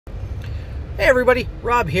Hey everybody,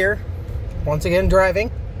 Rob here. Once again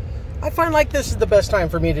driving. I find like this is the best time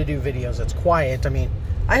for me to do videos. It's quiet. I mean,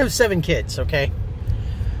 I have 7 kids, okay?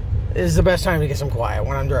 This is the best time to get some quiet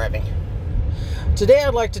when I'm driving. Today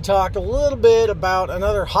I'd like to talk a little bit about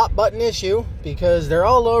another hot button issue because they're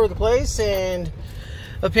all over the place and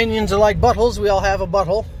opinions are like buttholes. We all have a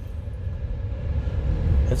butthole.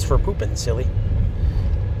 It's for pooping, silly.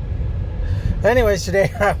 Anyways,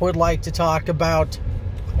 today I would like to talk about,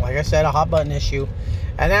 like I said, a hot button issue.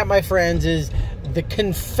 And that, my friends, is the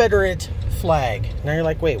Confederate flag. Now you're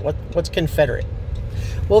like, wait, what's Confederate?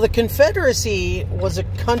 Well, the Confederacy was a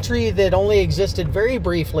country that only existed very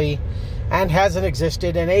briefly and hasn't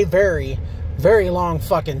existed in a very, very long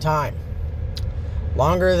fucking time.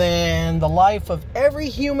 Longer than the life of every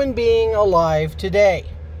human being alive today.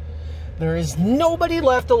 There is nobody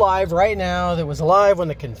left alive right now that was alive when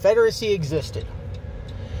the Confederacy existed.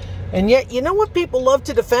 And yet, you know what people love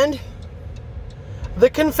to defend? The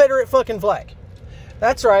Confederate fucking flag.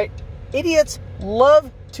 That's right. Idiots love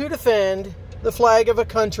to defend the flag of a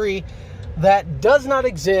country that does not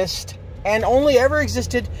exist and only ever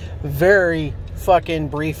existed very fucking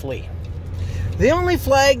briefly. The only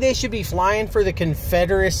flag they should be flying for the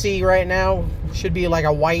Confederacy right now should be like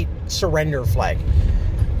a white surrender flag.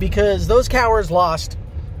 Because those cowards lost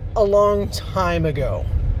a long time ago.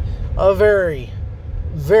 A very,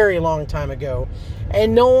 very long time ago.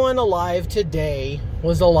 And no one alive today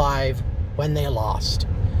was alive when they lost.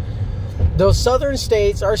 Those southern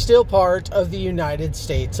states are still part of the United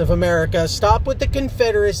States of America. Stop with the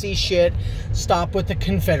Confederacy shit. Stop with the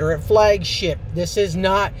Confederate flag shit. This is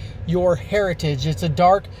not your heritage. It's a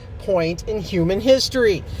dark point in human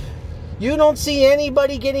history. You don't see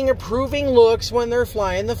anybody getting approving looks when they're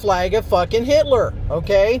flying the flag of fucking Hitler,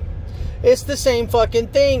 okay? It's the same fucking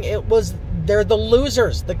thing. They're the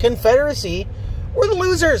losers. The Confederacy were the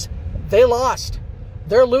losers. They lost.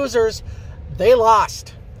 They're losers. They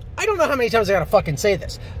lost. I don't know how many times I gotta fucking say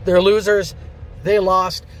this. They're losers. They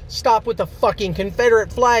lost. Stop with the fucking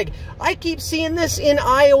Confederate flag. I keep seeing this in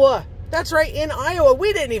Iowa. That's right, in Iowa.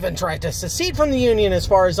 We didn't even try to secede from the Union as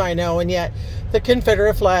far as I know, and yet the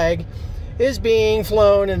Confederate flag is being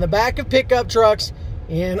flown in the back of pickup trucks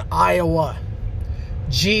in Iowa.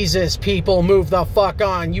 Jesus, people, move the fuck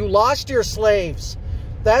on. You lost your slaves.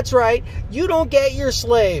 That's right. You don't get your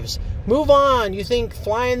slaves. Move on. You think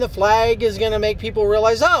flying the flag is going to make people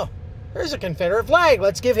realize, oh, there's a Confederate flag.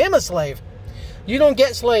 Let's give him a slave. You don't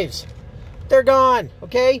get slaves. They're gone,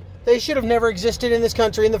 okay? They should have never existed in this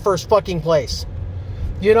country in the first fucking place.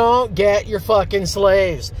 You don't get your fucking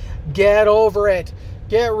slaves. Get over it.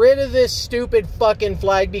 Get rid of this stupid fucking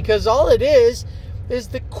flag because all it is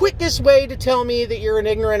the quickest way to tell me that you're an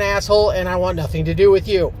ignorant asshole and I want nothing to do with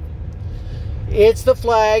you. It's the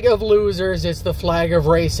flag of losers. It's the flag of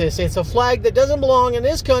racists. It's a flag that doesn't belong in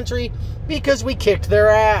this country because we kicked their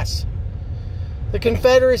ass. The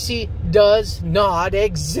Confederacy does not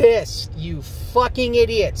exist, you fucking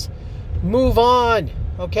idiots. Move on,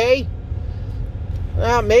 okay?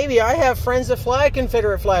 Maybe I have friends that fly a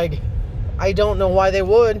Confederate flag. I don't know why they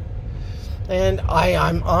would. And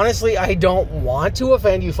I'm honestly, I don't want to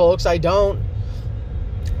offend you folks. I don't.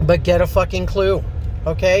 But get a fucking clue,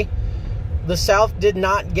 okay? The South did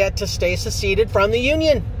not get to stay seceded from the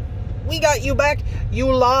Union. We got you back.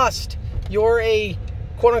 You lost. You're a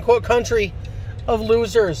quote-unquote country of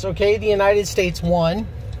losers, okay? The United States won.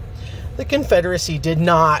 The Confederacy did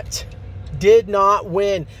not. Did not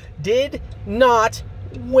win. Did not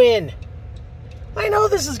win. I know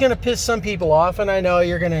this is going to piss some people off, and I know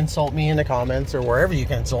you're going to insult me in the comments or wherever you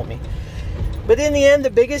can insult me. But in the end, the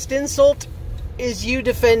biggest insult is you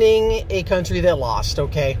defending a country that lost,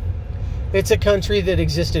 okay? It's a country that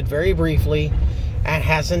existed very briefly and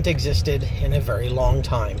hasn't existed in a very long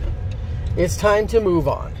time. It's time to move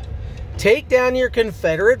on. Take down your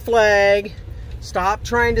Confederate flag. Stop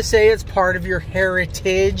trying to say it's part of your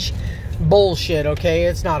heritage. Bullshit, okay?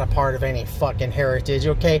 It's not a part of any fucking heritage,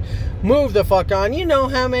 okay? Move the fuck on. You know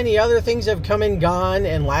how many other things have come and gone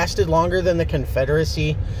and lasted longer than the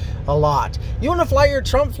Confederacy? A lot. You want to fly your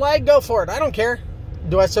Trump flag? Go for it. I don't care.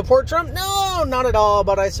 Do I support Trump? No, not at all,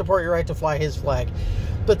 but I support your right to fly his flag.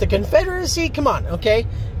 But the Confederacy, come on, okay?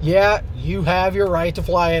 Yeah, you have your right to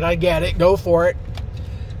fly it. I get it. Go for it.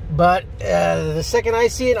 But the second I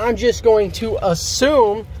see it, I'm just going to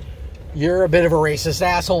assume you're a bit of a racist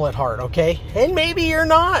asshole at heart, okay? And maybe you're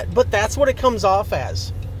not, but that's what it comes off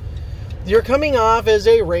as. You're coming off as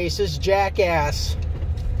a racist jackass.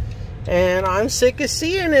 And I'm sick of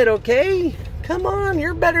seeing it, okay? Come on,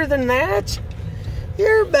 you're better than that.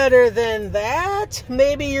 You're better than that.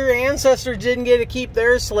 Maybe your ancestors didn't get to keep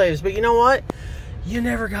their slaves, but you know what? You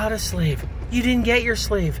never got a slave. You didn't get your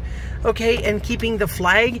slave. Okay, and keeping the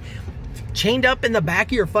flag chained up in the back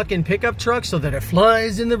of your fucking pickup truck so that it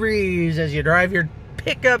flies in the breeze as you drive your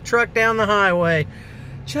pickup truck down the highway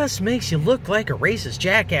just makes you look like a racist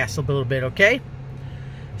jackass a little bit, okay?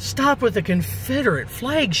 Stop with the Confederate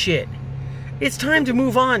flag shit. It's time to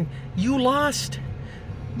move on. You lost.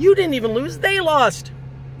 You didn't even lose. They lost.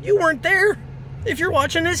 You weren't there. If you're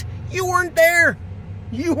watching this, you weren't there.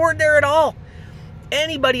 You weren't there at all.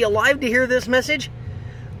 Anybody alive to hear this message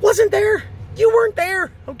wasn't there. You weren't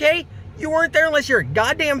there, okay? You weren't there unless you're a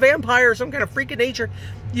goddamn vampire or some kind of freak of nature.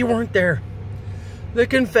 You weren't there. The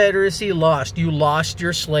Confederacy lost. You lost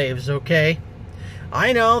your slaves, okay?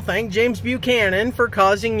 I know, thank James Buchanan for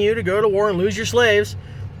causing you to go to war and lose your slaves.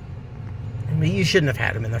 But you shouldn't have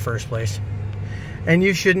had them in the first place. And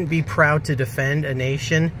you shouldn't be proud to defend a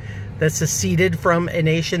nation that seceded from a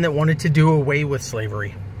nation that wanted to do away with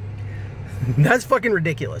slavery. That's fucking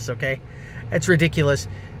ridiculous, okay? That's ridiculous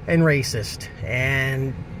and racist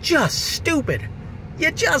and just stupid.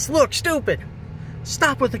 You just look stupid.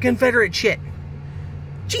 Stop with the Confederate shit.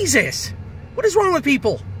 Jesus, what is wrong with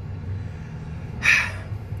people?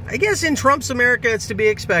 I guess in Trump's America it's to be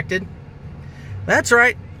expected. That's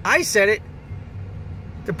right, I said it.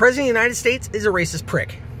 The President of the United States is a racist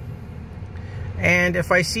prick. And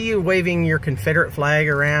if I see you waving your Confederate flag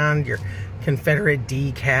around, your Confederate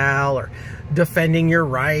decal, or defending your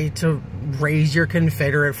right to raise your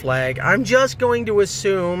Confederate flag, I'm just going to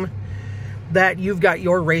assume that you've got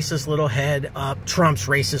your racist little head up Trump's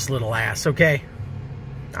racist little ass, okay?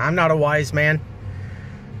 I'm not a wise man.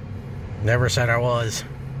 Never said I was.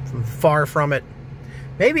 Far from it.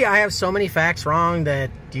 Maybe I have so many facts wrong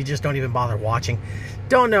that you just don't even bother watching.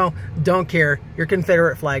 Don't know. Don't care. Your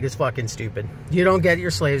Confederate flag is fucking stupid. You don't get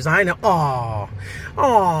your slaves. I know.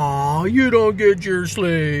 Aw, you don't get your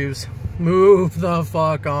slaves. Move the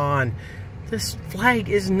fuck on. This flag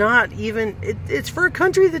is not even... It's for a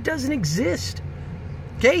country that doesn't exist.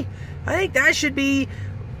 Okay? I think that should be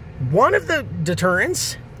one of the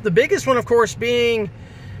deterrents. The biggest one, of course, being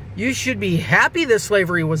you should be happy that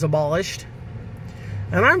slavery was abolished.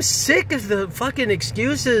 And I'm sick of the fucking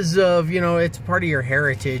excuses of, you know, it's part of your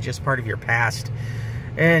heritage, it's part of your past.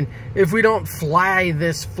 And if we don't fly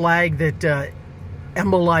this flag that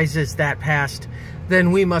embolizes that past,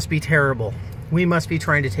 then we must be terrible. We must be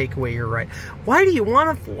trying to take away your right. Why do you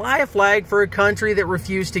want to fly a flag for a country that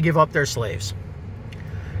refused to give up their slaves?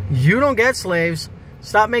 You don't get slaves.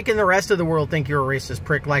 Stop making the rest of the world think you're a racist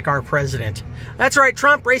prick like our president. That's right,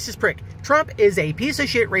 Trump, racist prick. Trump is a piece of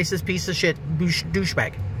shit, racist piece of shit,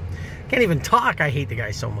 douchebag. Can't even talk. I hate the guy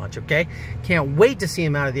so much, okay? Can't wait to see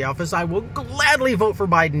him out of the office. I will gladly vote for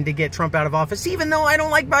Biden to get Trump out of office, even though I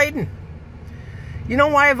don't like Biden. You know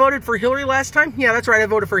why I voted for Hillary last time? Yeah, that's right, I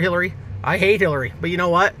voted for Hillary. I hate Hillary, but you know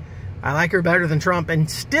what? I like her better than Trump, and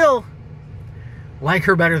still like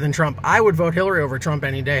her better than Trump. I would vote Hillary over Trump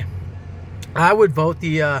any day. I would vote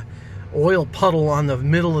the oil puddle on the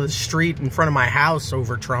middle of the street in front of my house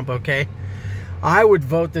over Trump, okay? I would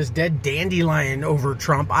vote this dead dandelion over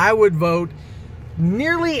Trump. I would vote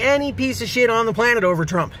nearly any piece of shit on the planet over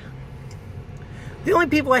Trump. The only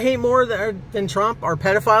people I hate more than Trump are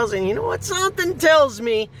pedophiles, and you know what? Something tells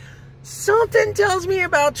me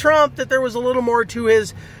about Trump that there was a little more to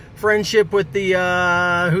his friendship with the,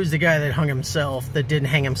 who's the guy that hung himself, that didn't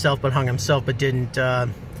hang himself, but hung himself, but didn't,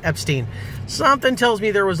 Epstein. Something tells me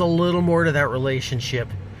there was a little more to that relationship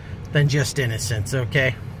than just innocence,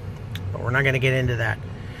 okay? But we're not going to get into that.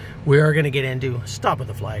 We are going to get into stop with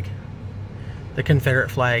the flag. The Confederate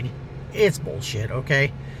flag. It's bullshit,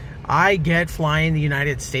 okay? I get flying the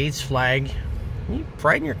United States flag. You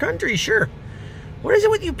pride in your country, sure. What is it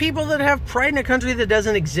with you people that have pride in a country that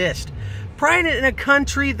doesn't exist? Pride in a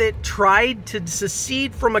country that tried to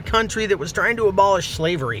secede from a country that was trying to abolish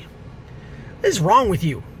slavery. What is wrong with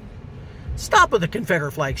you? Stop with the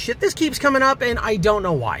Confederate flag shit. This keeps coming up, and I don't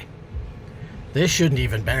know why. This shouldn't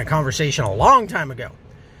even been a conversation a long time ago.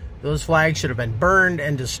 Those flags should have been burned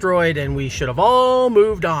and destroyed, and we should have all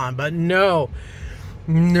moved on. But no.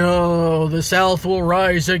 No, the South will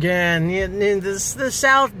rise again. The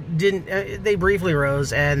South didn't... They briefly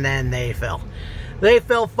rose, and then they fell. They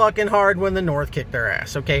fell fucking hard when the North kicked their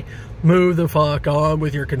ass, okay? Move the fuck on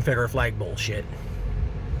with your Confederate flag bullshit.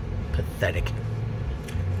 Pathetic.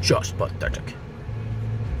 Just pathetic.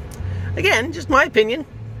 Again, just my opinion.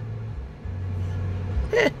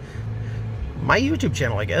 My YouTube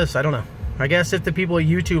channel, I guess. I don't know. I guess if the people at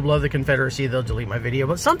YouTube love the Confederacy, they'll delete my video.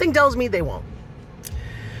 But something tells me they won't.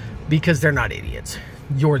 Because they're not idiots.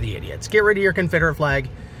 You're the idiots. Get rid of your Confederate flag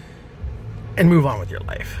and move on with your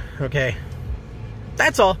life. Okay?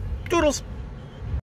 That's all. Doodles.